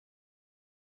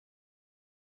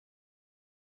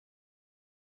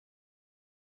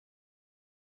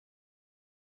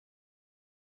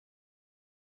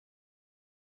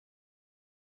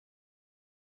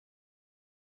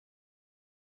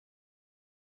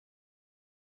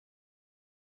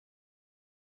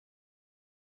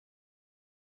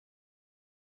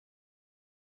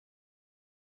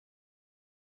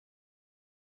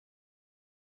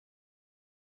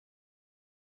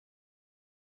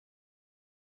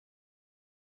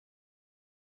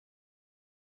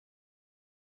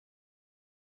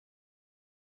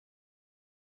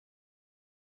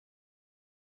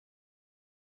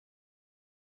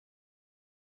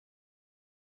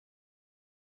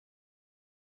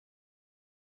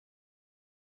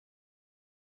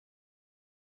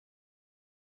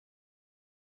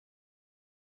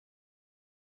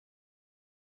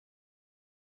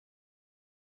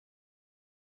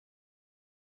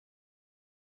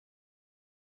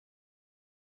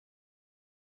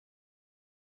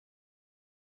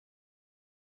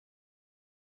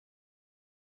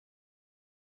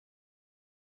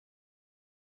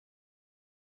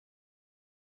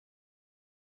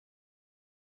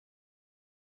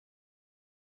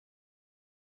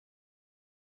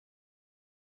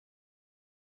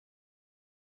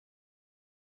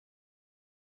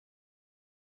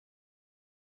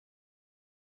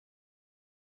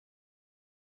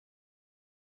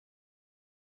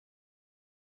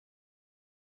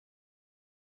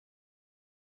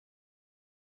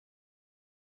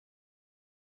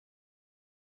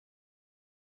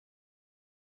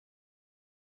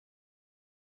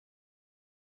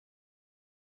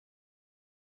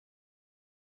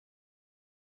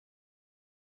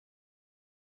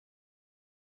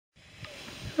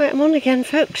Right, I'm on again,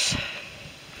 folks.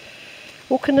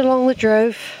 Walking along the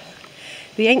Drove,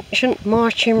 the ancient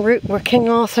marching route where King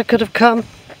Arthur could have come.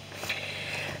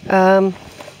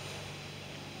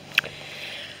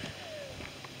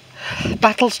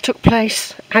 Battles took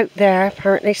place out there,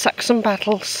 apparently, Saxon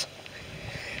battles.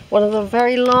 One of the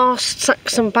very last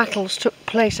Saxon battles took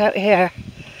place out here,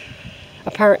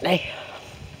 apparently.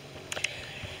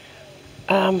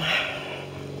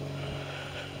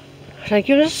 So you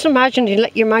just imagine, you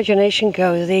let your imagination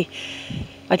go.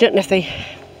 I don't know if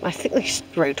I think they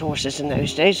rode horses in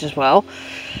those days as well.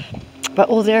 But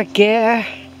all their gear,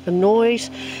 the noise,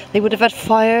 they would have had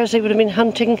fires, they would have been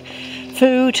hunting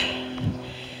food.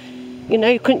 You know,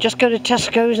 you couldn't just go to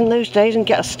Tesco's in those days and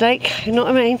get a steak, you know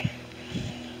what I mean?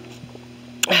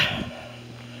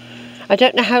 I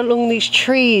don't know how long these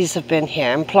trees have been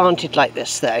here and planted like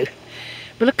this though.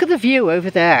 But look at the view over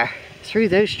there, through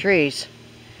those trees.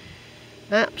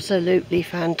 Absolutely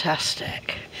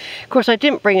fantastic. Of course, I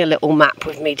didn't bring a little map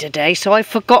with me today, so I've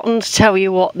forgotten to tell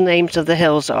you what the names of the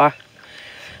hills are.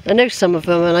 I know some of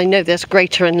them, and I know there's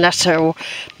greater and lesser, or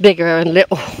bigger and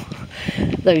little.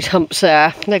 Those humps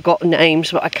there, they've got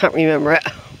names, but I can't remember it.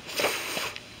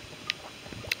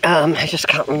 I just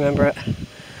can't remember it.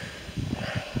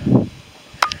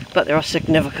 But there are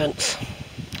significance.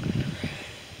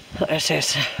 This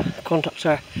is Quantock's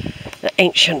are the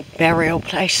ancient burial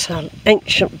place, an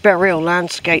ancient burial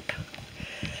landscape.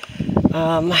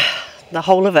 The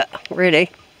whole of it, really.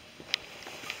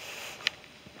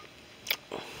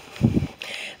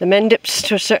 The Mendips,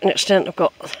 to a certain extent, have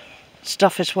got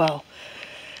stuff as well.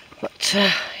 But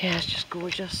yeah, it's just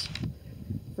gorgeous.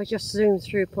 If I just zoom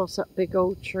through past that big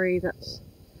old tree that's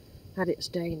had its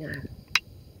day now.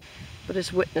 But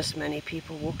it's witnessed many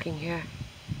people walking here.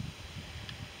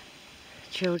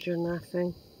 Children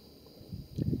laughing.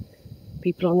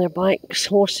 People on their bikes,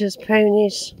 horses,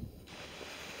 ponies.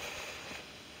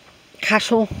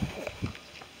 Cattle.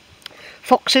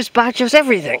 Foxes, badgers,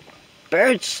 everything.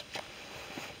 Birds.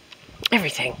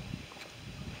 Everything.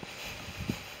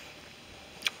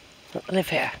 I live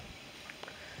here.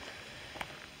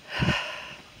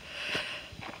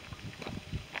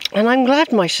 And I'm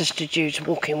glad my sister Jude's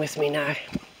walking with me now.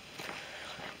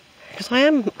 Because I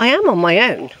am on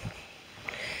my own.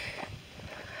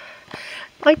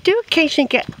 I do occasionally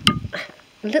get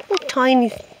little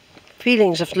tiny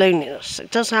feelings of loneliness. It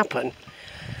does happen.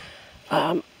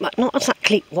 But not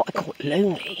exactly what I call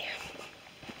lonely.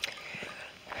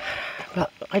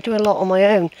 But I do a lot on my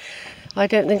own. I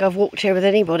don't think I've walked here with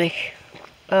anybody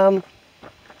for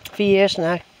years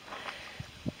now.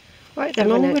 Right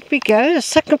then, on would we go? The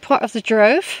second part of the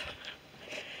Drove.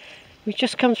 We've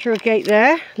just come through a gate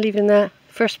there, leaving the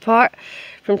first part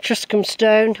from Truscombe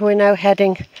Stone. We're now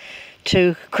heading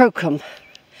to Crowcombe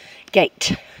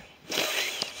Gate,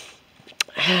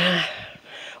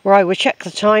 where I will check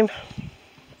the time.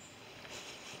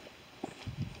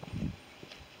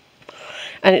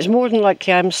 And it's more than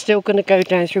likely I'm still going to go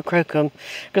down through Crowcombe,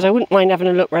 because I wouldn't mind having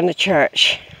a look around the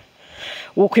church,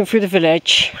 walking through the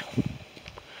village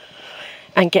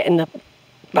and getting the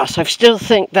bus. I still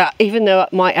think that even though I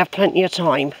might have plenty of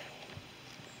time,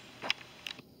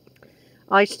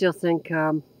 I still think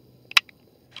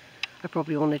I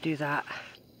probably want to do that.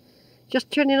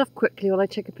 Just turning off quickly while I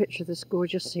take a picture of this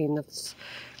gorgeous scene of this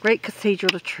great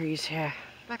cathedral of trees here.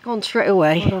 Back on straight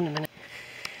away. Hold on a minute.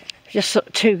 Just sort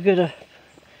of too good a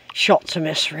shot to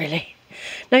miss, really.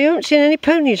 Now, you haven't seen any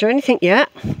ponies or anything yet.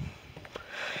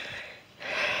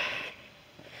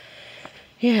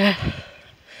 Yeah.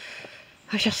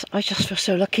 I just feel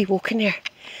so lucky walking here.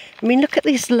 I mean, look at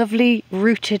these lovely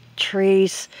rooted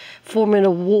trees forming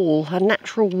a wall, a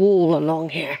natural wall along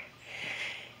here.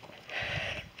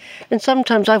 And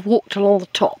sometimes I've walked along the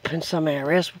top in some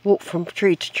areas, walked from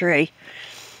tree to tree.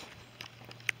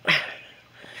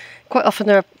 Quite often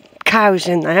there are cows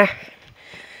in there.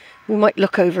 We might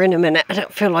look over in a minute. I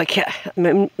don't feel like it.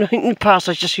 In the past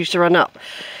I just used to run up.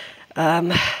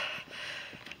 I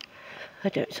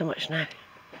don't so much now.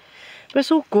 But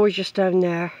it's all gorgeous down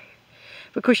there.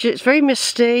 Because it's very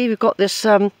misty. We've got this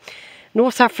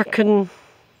North African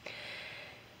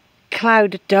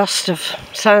cloud of dust of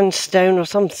sandstone or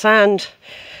some sand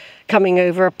coming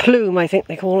over, a plume I think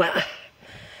they call it.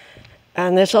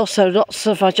 And there's also lots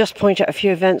of, I'll just point out a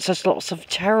few events, there's lots of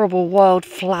terrible wild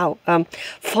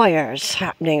fires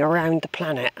happening around the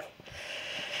planet.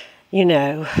 You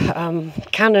know,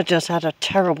 Canada's had a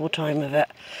terrible time of it.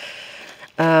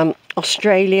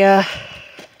 Australia,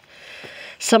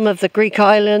 some of the Greek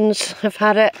islands have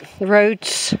had it.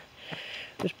 Rhodes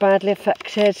was badly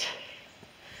affected.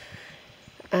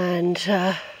 And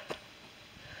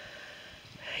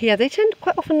Yeah, they tend,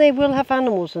 quite often they will have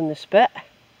animals in this bit.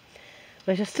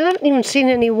 I still haven't even seen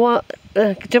any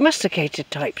domesticated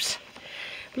types.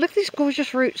 But look at these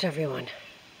gorgeous roots, everyone.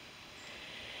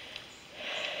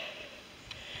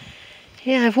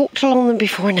 Yeah, I've walked along them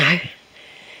before now,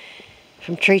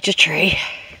 from tree to tree,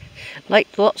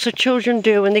 like lots of children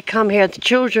do when they come here. The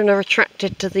children are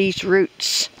attracted to these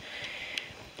roots,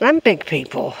 and big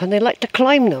people, and they like to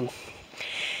climb them.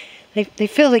 They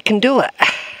feel they can do it.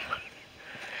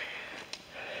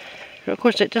 But of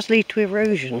course it does lead to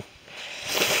erosion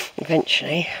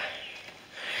eventually.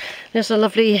 There's a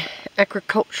lovely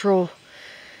agricultural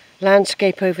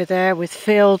landscape over there with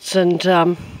fields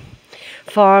and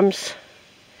farms,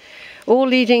 all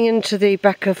leading into the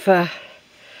back of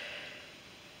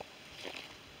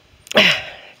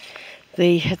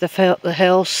the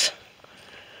hills.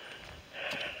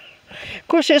 Of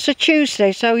course it's a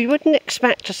Tuesday, so you wouldn't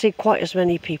expect to see quite as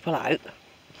many people out.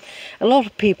 A lot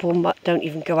of people don't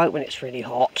even go out when it's really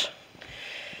hot,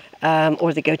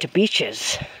 or they go to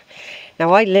beaches.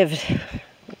 Now I live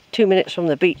 2 minutes from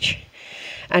the beach,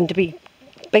 and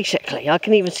basically I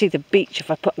can even see the beach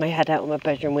if I put my head out of my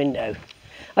bedroom window.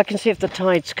 I can see if the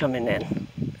tide's coming in.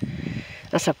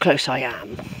 That's how close I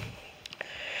am.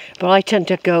 But I tend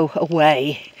to go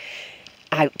away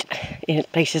out in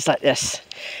places like this,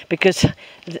 because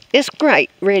it's great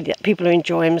really that people are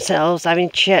enjoying themselves, having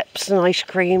chips and ice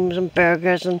creams and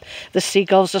burgers, and the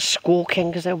seagulls are squawking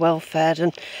because they're well fed,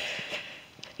 and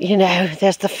you know,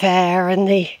 there's the fair and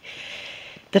the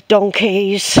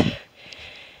donkeys, do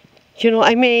you know what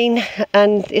I mean?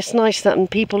 And it's nice that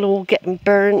people are all getting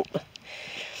burnt,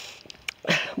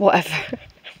 whatever.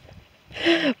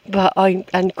 But and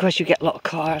of course you get a lot of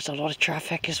cars, a lot of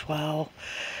traffic as well.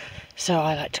 So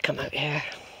I like to come out here.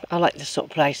 I like this sort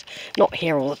of place. Not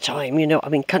here all the time, you know what I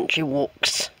mean, country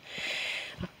walks.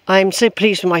 I'm so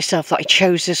pleased with myself that I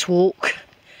chose this walk.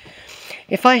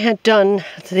 If I had done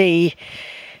the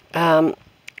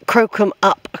Crowcombe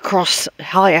up across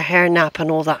higher Hairnap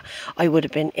and all that, I would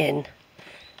have been in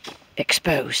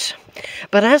exposed.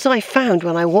 But as I found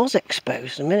when I was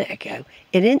exposed a minute ago,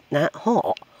 it isn't that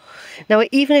hot. Now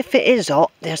even if it is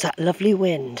hot, there's that lovely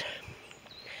wind.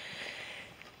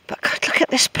 But God, look at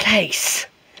this place.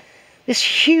 This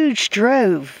huge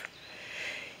drove.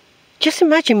 Just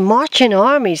imagine marching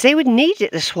armies. They would need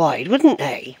it this wide, wouldn't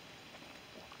they?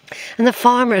 And the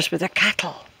farmers with their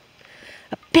cattle.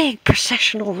 A big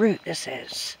processional route this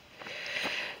is.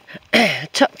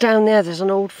 Tucked down there, there's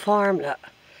an old farm, look.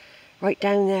 Right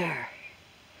down there.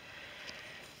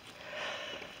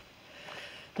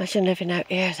 Imagine living out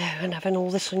here though and having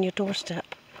all this on your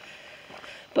doorstep.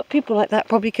 But people like that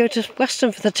probably go to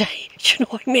Weston for the day, do you know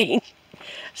what I mean?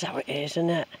 That's how it is, isn't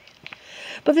it?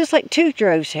 But there's like two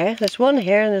droves here. There's one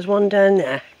here and there's one down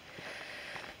there.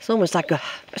 It's almost like a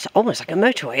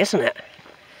motorway, isn't it?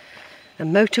 A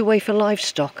motorway for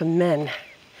livestock and men.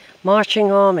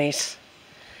 Marching armies.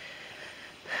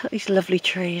 These lovely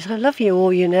trees. I love you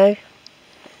all, you know.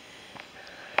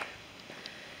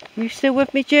 You still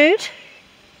with me, Jude?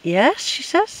 Yes, she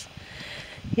says.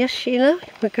 Yes, Sheila,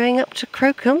 we're going up to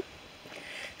Crowcombe.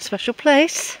 Special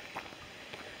place.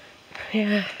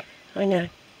 Yeah, I know.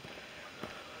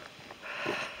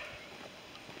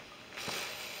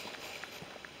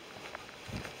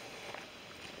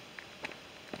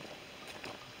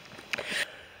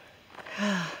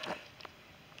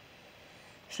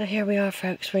 So here we are,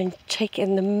 folks. We're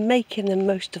making the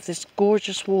most of this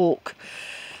gorgeous walk.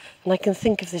 And I can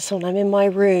think of this when I'm in my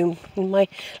room, in my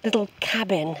little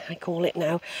cabin, I call it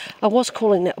now. I was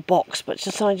calling it a box, but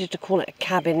decided to call it a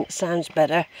cabin. It sounds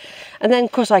better. And then,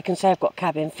 of course, I can say I've got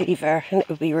cabin fever, and it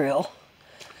would be real.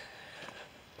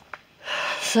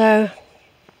 So,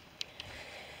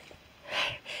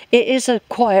 it is a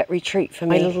quiet retreat for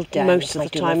me. My little den. Most of the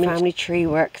time, I do family tree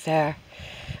work there,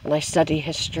 and I study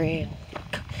history and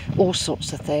all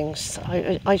sorts of things.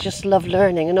 I just love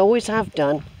learning, and always have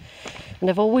done. And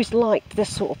I've always liked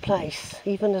this sort of place,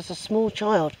 even as a small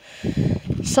child.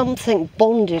 Something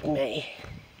bonded me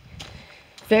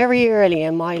very early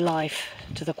in my life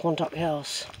to the Quantock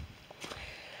Hills.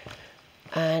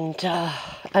 And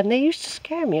they used to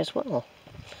scare me as well,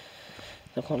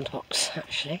 the Quantocks,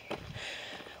 actually.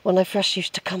 When I first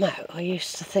used to come out, I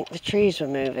used to think the trees were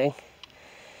moving.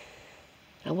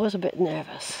 I was a bit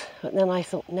nervous, but then I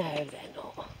thought, no, they're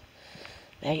not.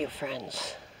 They're your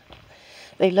friends.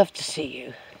 They love to see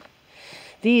you.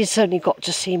 These only got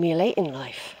to see me late in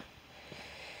life,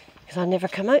 because I never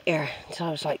come out here until I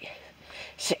was like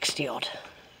 60 odd.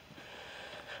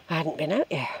 I hadn't been out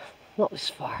here, not this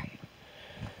far,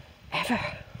 ever.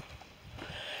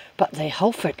 But the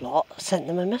Holford lot sent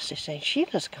them a message saying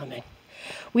Sheila's coming.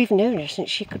 We've known her since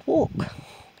she could walk.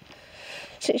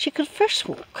 Since she could first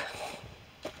walk.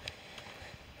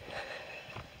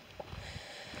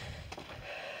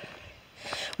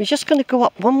 We're just going to go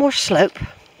up one more slope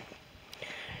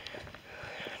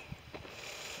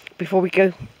before we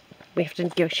go. We have to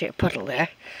negotiate a puddle there.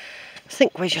 I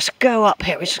think we just go up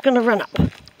here. We're just going to run up.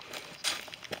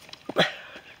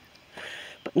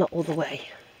 But not all the way.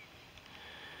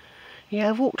 Yeah,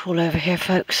 I've walked all over here,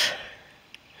 folks.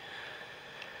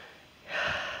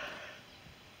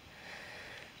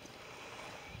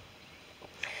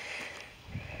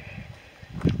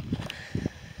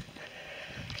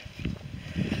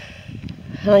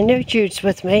 And I know Jude's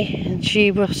with me, and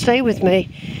she will stay with me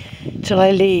till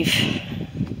I leave.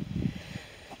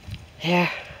 Here.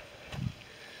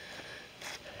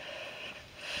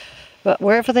 But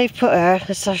wherever they've put her,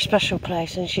 it's our special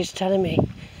place, and she's telling me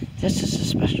this is a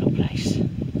special place.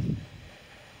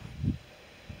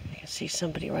 I can see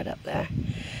somebody right up there.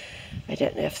 I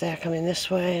don't know if they're coming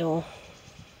this way or...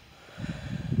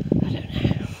 I don't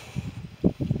know.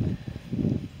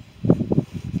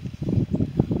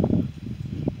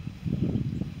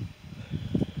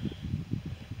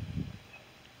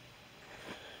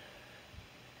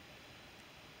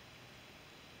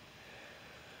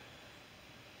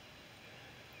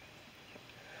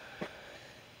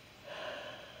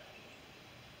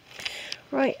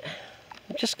 Right,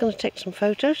 I'm just going to take some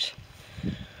photos.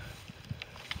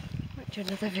 Might do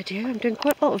another video. I'm doing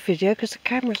quite a lot of video because the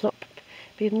camera's not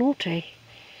being naughty.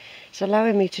 It's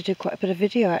allowing me to do quite a bit of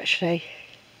video actually.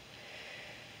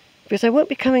 Because I won't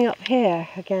be coming up here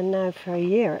again now for a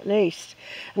year at least.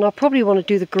 And I'll probably want to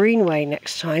do the Greenway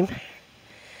next time.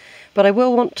 But I do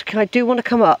want to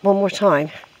come up one more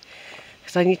time.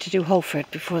 Because I need to do Holford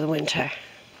before the winter.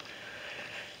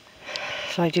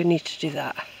 So I do need to do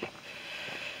that.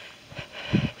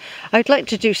 I'd like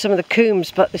to do some of the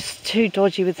combes, but it's too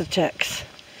dodgy with the ticks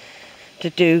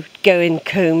to go in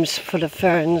combes full of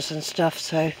ferns and stuff,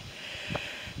 so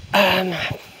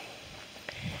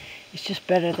it's just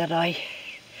better that I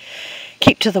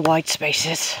keep to the wide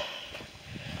spaces.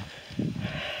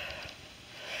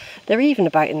 They're even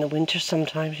about in the winter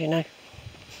sometimes, you know.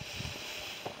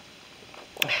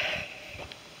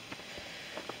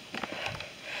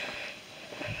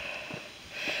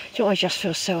 Do you know, I just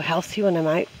feel so healthy when I'm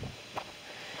out.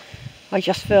 I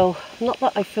just feel, not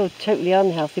that I feel totally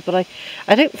unhealthy, but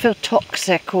I don't feel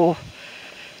toxic or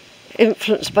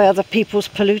influenced by other people's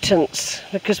pollutants.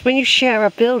 Because when you share a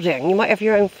building, you might have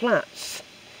your own flats,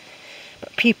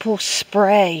 but people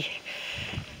spray.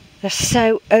 They're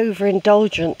so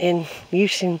overindulgent in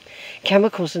using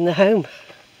chemicals in the home.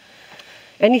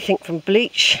 Anything from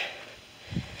bleach,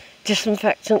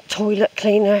 disinfectant, toilet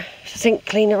cleaner, sink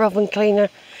cleaner, oven cleaner,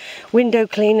 window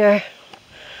cleaner,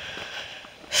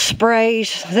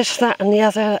 sprays, this, that and the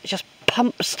other, just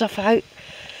pump stuff out.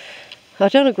 I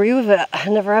don't agree with it, I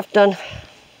never have done.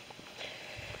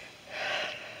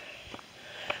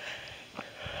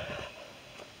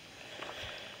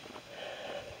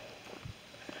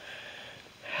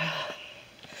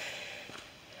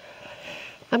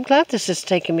 I'm glad this has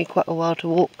taken me quite a while to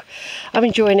walk. I'm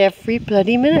enjoying every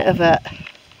bloody minute of it.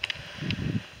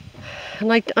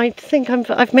 And I think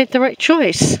I've made the right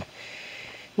choice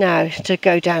now to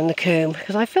go down the combe,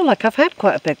 because I feel like I've had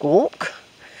quite a big walk.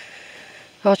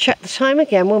 I'll check the time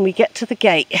again when we get to the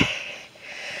gate.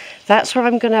 That's where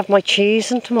I'm going to have my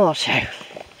cheese and tomato.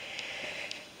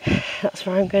 That's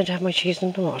where I'm going to have my cheese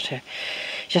and tomato.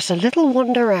 Just a little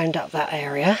wander around up that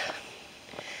area.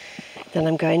 Then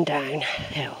I'm going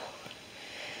downhill.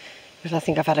 Because I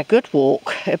think I've had a good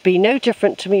walk. It'd be no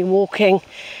different to me walking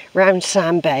round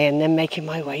Sand Bay and then making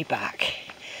my way back.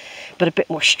 But a bit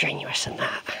more strenuous than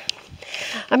that.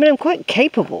 I mean, I'm quite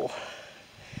capable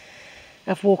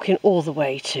of walking all the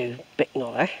way to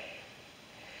Bicknoller.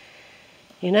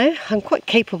 You know, I'm quite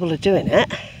capable of doing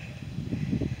it.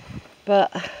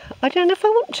 But I don't know if I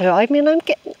want to. I mean, I'm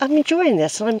enjoying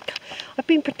this, and I've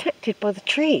been protected by the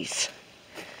trees.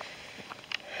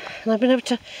 And I've been able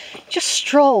to just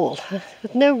stroll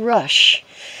with no rush,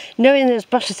 knowing there's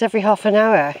buses every half an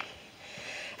hour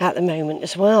at the moment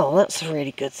as well. That's a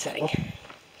really good thing.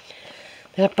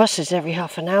 There are buses every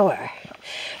half an hour.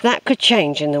 That could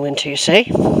change in the winter, you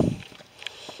see.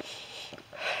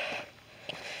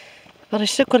 But I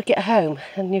still got to get home,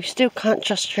 and you still can't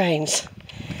trust trains.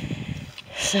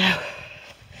 So,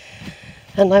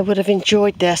 and I would have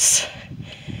enjoyed this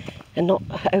and not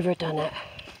overdone it.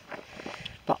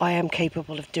 But I am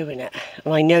capable of doing it,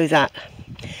 and I know that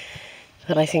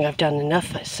I think I've done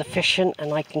enough. It's sufficient,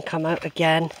 and I can come out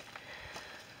again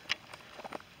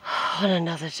on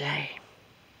another day.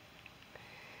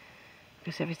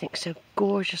 because everything's so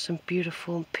gorgeous and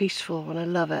beautiful and peaceful, and I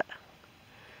love it.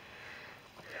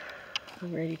 I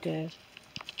really do.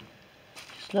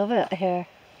 Just love it here.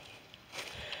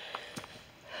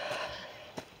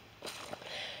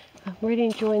 I'm really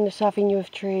enjoying this avenue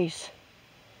of trees.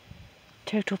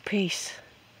 Total peace.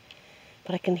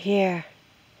 But I can hear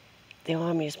the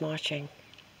army is marching.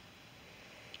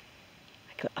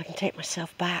 I can take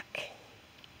myself back.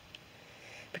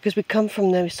 Because we come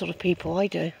from those sort of people, I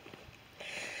do.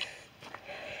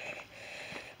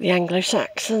 The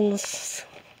Anglo-Saxons,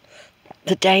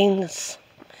 the Danes,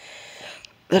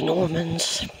 the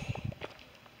Normans,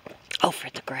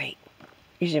 Alfred the Great.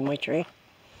 He's in my tree.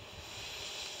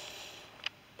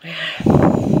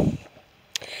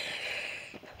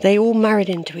 They all married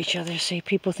into each other, see,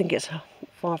 people think it's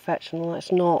far-fetched and all that.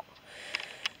 It's not.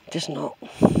 It's not.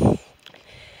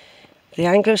 The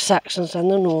Anglo-Saxons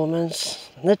and the Normans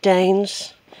and the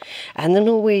Danes and the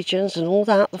Norwegians and all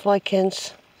that, the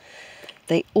Vikings,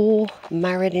 they all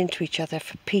married into each other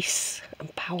for peace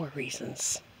and power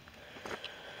reasons.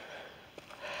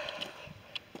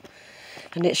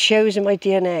 And it shows in my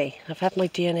DNA. I've had my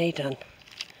DNA done.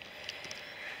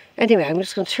 Anyway, I'm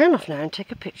just going to turn off now and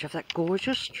take a picture of that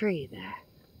gorgeous tree there.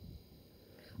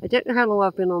 I don't know how long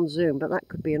I've been on Zoom, but that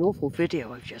could be an awful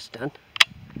video I've just done.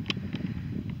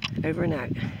 Over and out.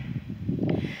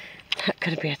 That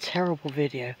could be a terrible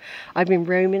video. I've been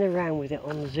roaming around with it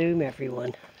on Zoom,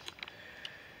 everyone.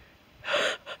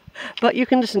 But you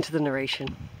can listen to the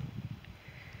narration.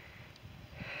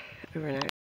 Over and out.